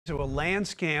So land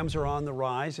scams are on the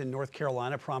rise in North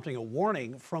Carolina, prompting a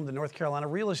warning from the North Carolina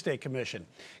Real Estate Commission.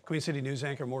 Queen City News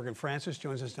anchor Morgan Francis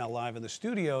joins us now live in the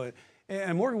studio.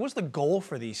 And Morgan, what's the goal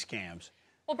for these scams?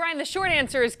 Well, Brian, the short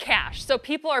answer is cash. So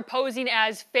people are posing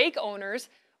as fake owners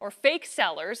or fake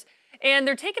sellers, and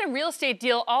they're taking a real estate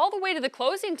deal all the way to the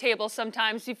closing table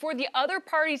sometimes before the other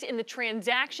parties in the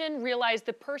transaction realize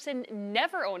the person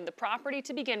never owned the property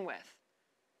to begin with.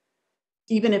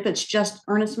 Even if it's just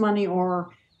earnest money or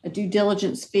a due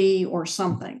diligence fee or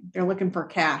something. They're looking for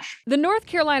cash. The North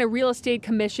Carolina Real Estate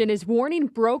Commission is warning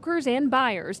brokers and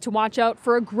buyers to watch out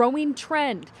for a growing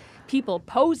trend. People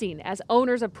posing as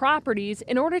owners of properties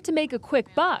in order to make a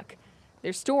quick buck.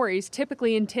 Their stories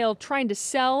typically entail trying to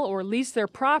sell or lease their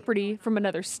property from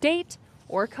another state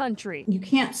or country. You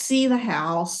can't see the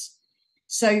house.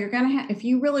 So you're going to have, if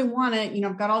you really want it,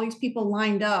 I've got all these people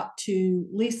lined up to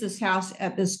lease this house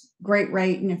at this great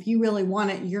rate. And if you really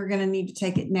want it, you're going to need to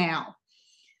take it now.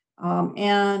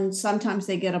 And sometimes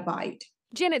they get a bite.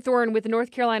 Janet Thorne with the North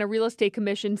Carolina Real Estate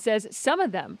Commission says some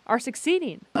of them are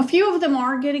succeeding. A few of them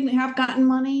have gotten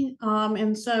money.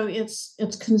 And so it's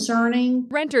concerning.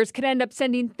 Renters could end up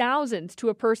sending thousands to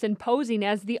a person posing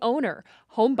as the owner.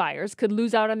 Home buyers could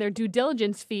lose out on their due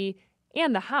diligence fee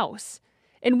and the house.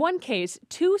 In one case,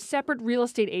 two separate real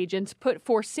estate agents put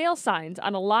for sale signs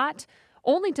on a lot,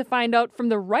 only to find out from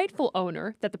the rightful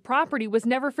owner that the property was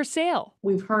never for sale.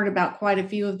 We've heard about quite a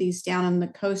few of these down in the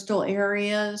coastal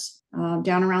areas,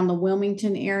 down around the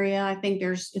Wilmington area. I think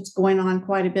it's going on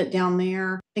quite a bit down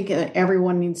there. I think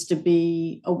everyone needs to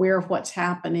be aware of what's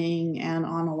happening and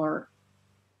on alert.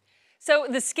 So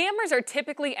the scammers are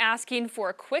typically asking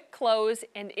for a quick close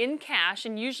and in cash,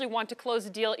 and usually want to close a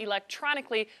deal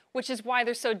electronically, which is why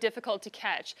they're so difficult to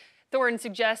catch. Thorne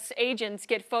suggests agents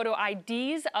get photo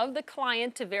IDs of the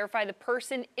client to verify the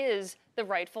person is the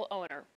rightful owner.